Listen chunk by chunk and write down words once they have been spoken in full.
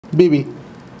BB,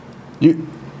 you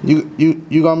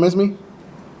gonna miss me?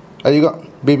 Are you gonna,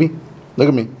 BB? Look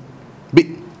at me.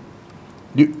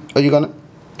 Are you gonna?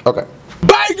 Okay.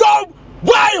 Bam!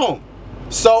 Bam!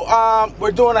 So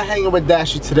we're doing a hanging with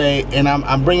Dashie today, and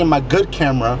I'm bringing my good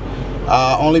camera,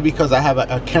 only because I have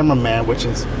a cameraman, which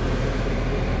is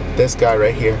this guy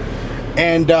right here.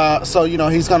 And so you know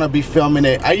he's gonna be filming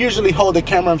it. I usually hold the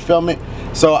camera and film it,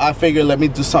 so I figured let me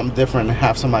do something different and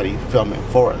have somebody film it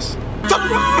for us.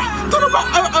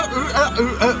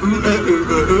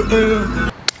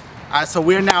 Alright, so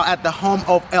we're now at the home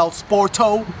of El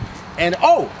Sporto, and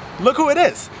oh, look who it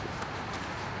is.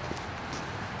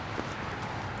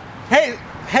 Hey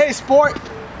Sport,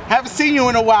 haven't seen you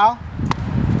in a while.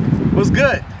 What's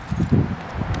good?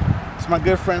 It's my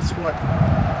good friend Sport.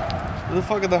 Who the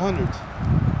fuck are the hundreds?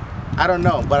 I don't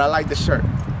know, but I like the shirt.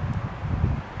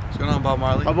 What's going on, Bob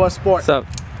Marley? My boy Sport. What's up?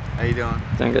 How you doing?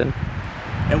 Doing good.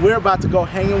 And we're about to go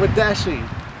hanging with Dashie.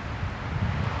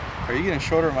 Are you getting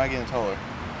shorter or am I getting taller?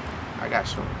 I got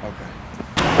short. Okay.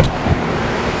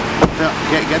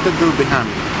 Get the dude behind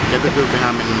me. Get the dude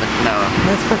behind me in the Camaro.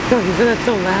 That's fucked up. He said that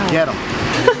so loud. Get him.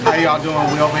 How y'all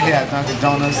doing? We over here at Dunkin'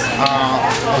 Donuts.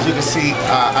 As you can see,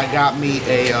 I got me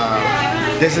a.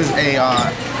 This is a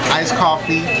iced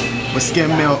coffee with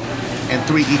skim milk and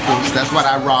 3 equals. That's what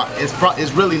I rock.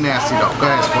 It's really nasty though. Go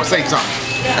ahead, Sport. Say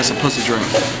something. That's a pussy drink.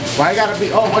 Why gotta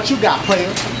be? Oh, what you got,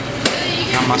 player?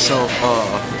 Got myself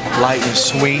light and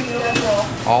sweet.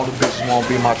 All the bitches won't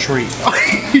be my treat.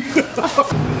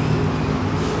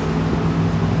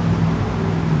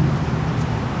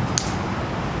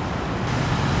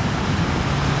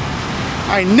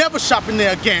 I ain't never shopping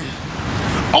there again.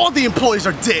 All the employees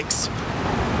are dicks.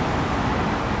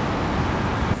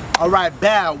 All right,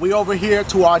 bad. We over here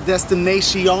to our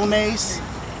destinaciones.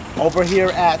 Over here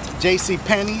at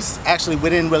JCPenney's. Actually, we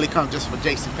didn't really come just for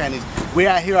JCPenney's. We're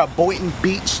out here at Boynton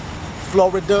Beach,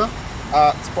 Florida.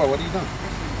 Sport, what are you doing?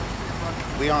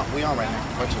 We on right now.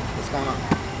 What's going on?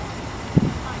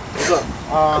 What's up?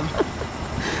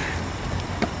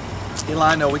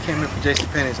 Eli, no, we came here for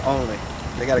JCPenney's only.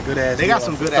 They got a good ass. They got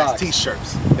some good ass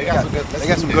t-shirts. They got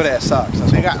some good ass socks.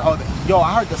 They got. Oh, yo,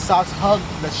 I heard the socks hug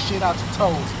the shit out your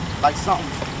toes like something.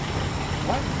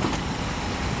 What?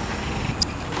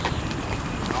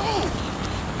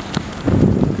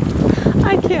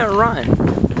 I can't run.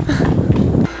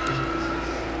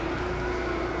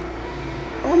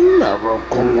 I'm never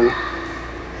coming.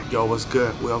 Yo, what's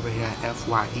good? We're over here at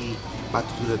FYE, about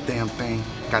to do the damn thing.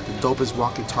 Got the dopest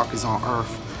walkie-talkies on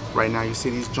earth. Right now, you see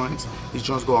these joints? These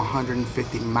joints go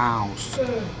 150 miles.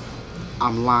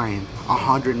 I'm lying.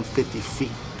 150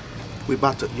 feet. We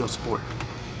about to, yo, Sport.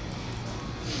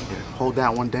 Here, hold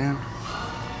that one down.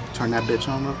 Turn that bitch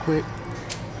on real quick.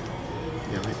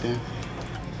 Yeah, right there.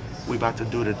 We about to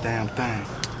do the damn thing.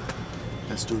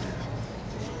 Let's do this.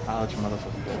 I'll let you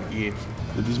motherfuckers go. Yeah.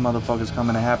 Did these motherfuckers come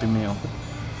in a Happy Meal?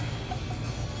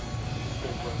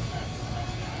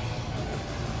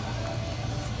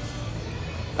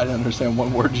 I didn't understand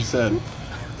one word you said.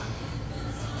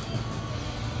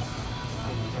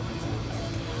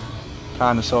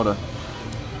 Kind of, soda.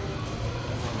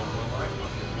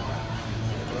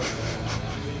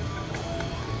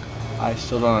 I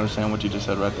still don't understand what you just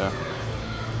said right there.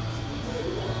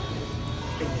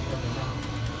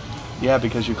 Yeah,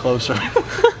 because you're closer.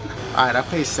 Alright, I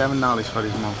paid $7 for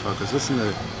these motherfuckers. Listen to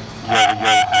it. Yo,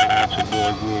 holla at your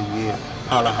boy, yeah.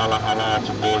 Holla, holla, holla at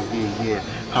your boy, yeah.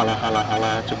 Holla, holla,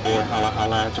 holla at your boy,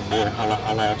 holla at your boy,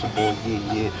 holla at your boy,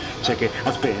 yeah. Check it,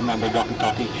 I'm spitting on the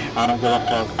walkie-talkie. I don't give a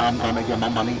fuck, I'm gonna get my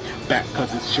money back,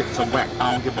 cause this shit's a whack.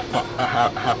 I don't give a fuck, I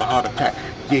have a heart attack,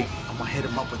 yeah. I'm gonna hit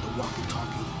him up with the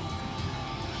walkie-talkie.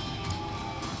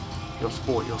 Yo,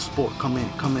 Sport, come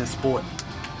in, Sport.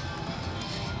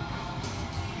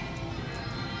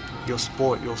 Yo,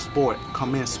 Sport,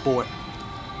 come in, Sport.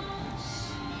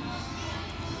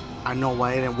 I know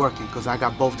why it ain't working, because I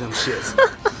got both them shits.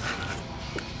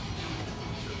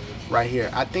 Right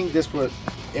here. I think it would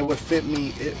fit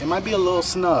me. It might be a little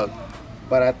snug,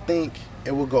 but I think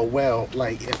it will go well.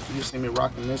 Like, if you see me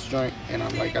rocking this joint, and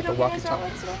I'm like at the walkie-talkie.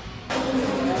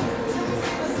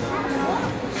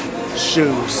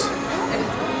 Shoes.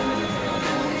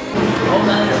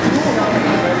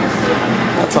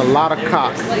 That's a lot of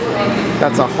cock.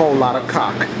 That's a whole lot of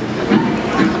cock.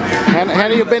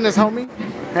 Handle your business, homie.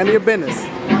 Handle your business.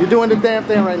 You're doing the damn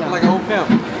thing right now. Like a whole pimp.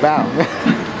 Wow.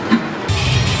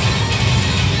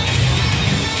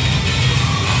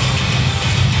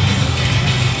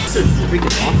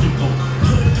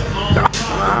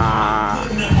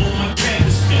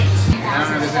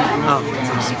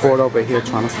 Sport over here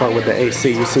trying to fuck with the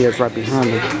AC. You see us right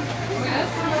behind me.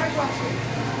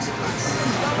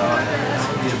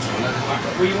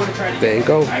 There you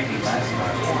go.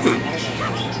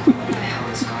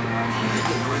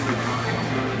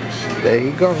 There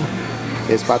you go.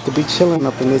 It's about to be chilling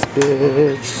up in this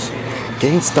bitch.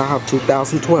 GameStop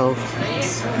 2012.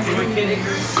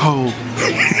 Cold.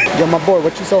 Yo, my boy,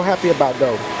 what you so happy about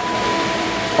though?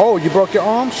 Oh, you broke your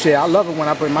arm? Shit, I love it when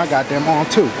I break my goddamn arm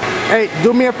too. Hey,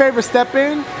 do me a favor, step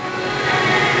in.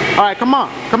 All right, come on,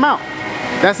 come out.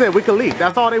 That's it, we can leave.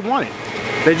 That's all they wanted.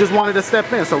 They just wanted to step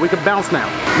in so we could bounce now.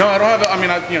 No, I don't have. I mean,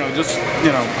 All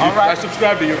right. I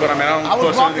subscribe to you, but I mean, I don't. I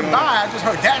was post walking anything by, I just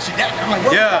heard Dashie. I'm like,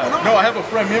 what's going on? No, I have a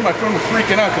friend. Me and my friend were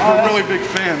freaking out because we're really big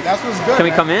fans. That's what's good. Can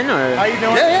we man. come in or? How you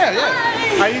doing? Yeah.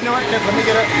 How you doing? Let me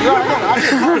get a. No, I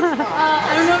don't know.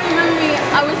 I don't know if you remember me.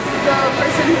 I was the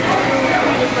person who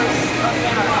drew the first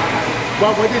camera.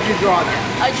 Well, what did you draw then?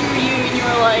 I drew you and you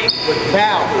were like,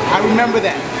 Val. I remember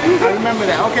that. I remember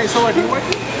that. Okay, so are you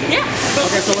working? yeah.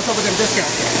 Okay, so what's up with them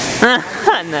discounts?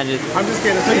 No, just. I'm just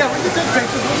kidding. So yeah, we can take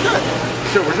pictures. What's good?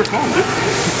 Sure, where's your phone, dude?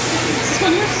 This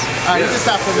one yours? Alright, you can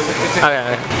stop for this.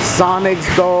 Okay. Sonic's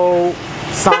dope.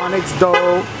 Sonic's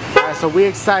dope. Alright, so we're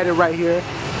excited right here.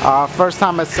 First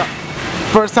time at Sonic's.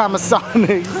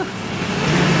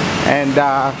 And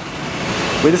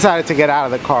we decided to get out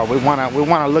of the car. We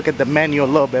wanna look at the menu a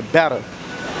little bit better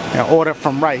and order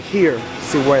from right here.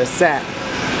 See where it's at.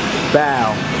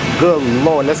 Bow. Good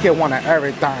Lord, let's get one of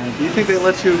everything. Do you think they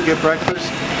let you get breakfast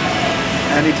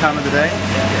any time of the day?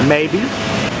 Maybe.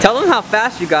 Tell them how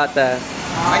fast you got that.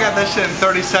 I got that shit in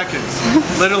 30 seconds.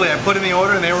 Literally, I put in the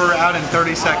order and they were out in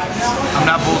 30 seconds. I'm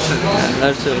not bullshitting.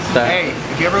 That's just that. Hey,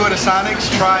 if you ever go to Sonic's,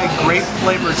 try grape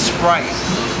flavored Sprite.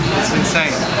 It's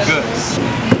insane. Good.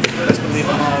 Best believe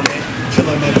I'm on it.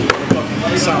 Chillin' at the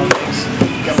fucking sound mix.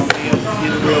 Got my meal,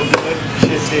 eating real good.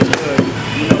 Shit tastes good.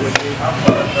 You know it, dude.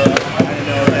 I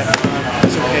know that.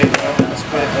 It's okay, though. I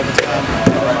spit every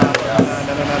time.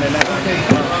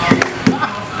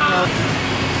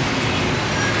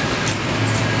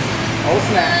 Oh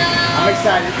snap. I'm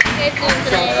excited.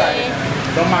 Today.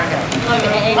 Don't mind him.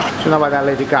 Okay. What you know about that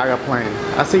Lady Gaga playing?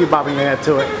 I see you bobbing your head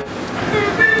to it.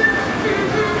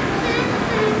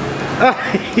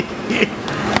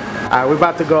 Alright, we're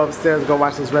about to go upstairs, go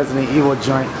watch this Resident Evil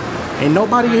joint. Ain't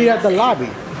nobody here at the lobby.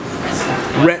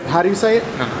 How do you say it?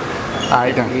 No.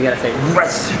 Alright, done. You gotta say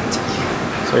Resident.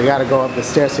 So we gotta go up the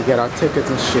stairs to get our tickets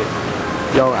and shit.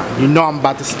 Yo, you know I'm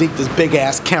about to sneak this big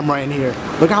ass camera in here.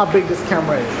 Look how big this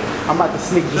camera is. I'm about to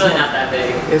sneak this Really one. not that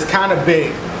big. It's kind of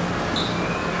big.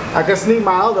 I can sneak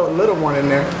my other little one in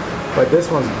there, but this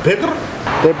one's bigger.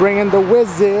 They're bringing the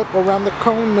wizard around the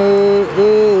corner.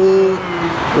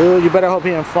 Ooh, you better hope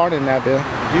he ain't farting that bit.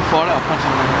 You fought out, punch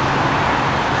him in the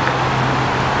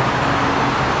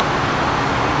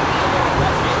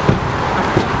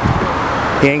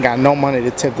He ain't got no money to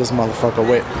tip this motherfucker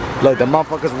with. Look, the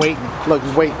motherfucker's waiting. Look,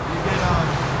 he's waiting.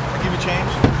 give you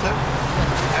change? Tip?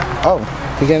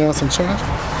 Oh, you getting on some change?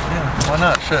 Yeah, why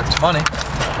not? Shit, it's money.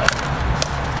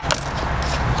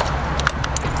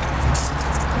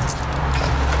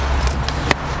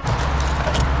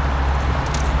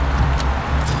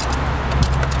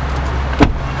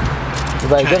 You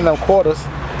better give him them quarters.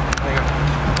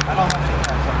 I don't have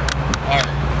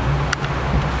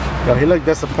Yo, he looked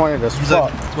disappointed as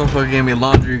fuck. This motherfucker gave me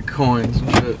laundry coins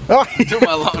and shit. Oh, Do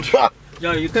my laundry.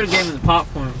 Yo, you could have gave him the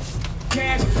popcorn.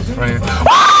 Right here.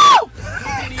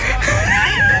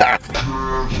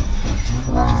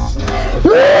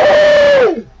 Woo!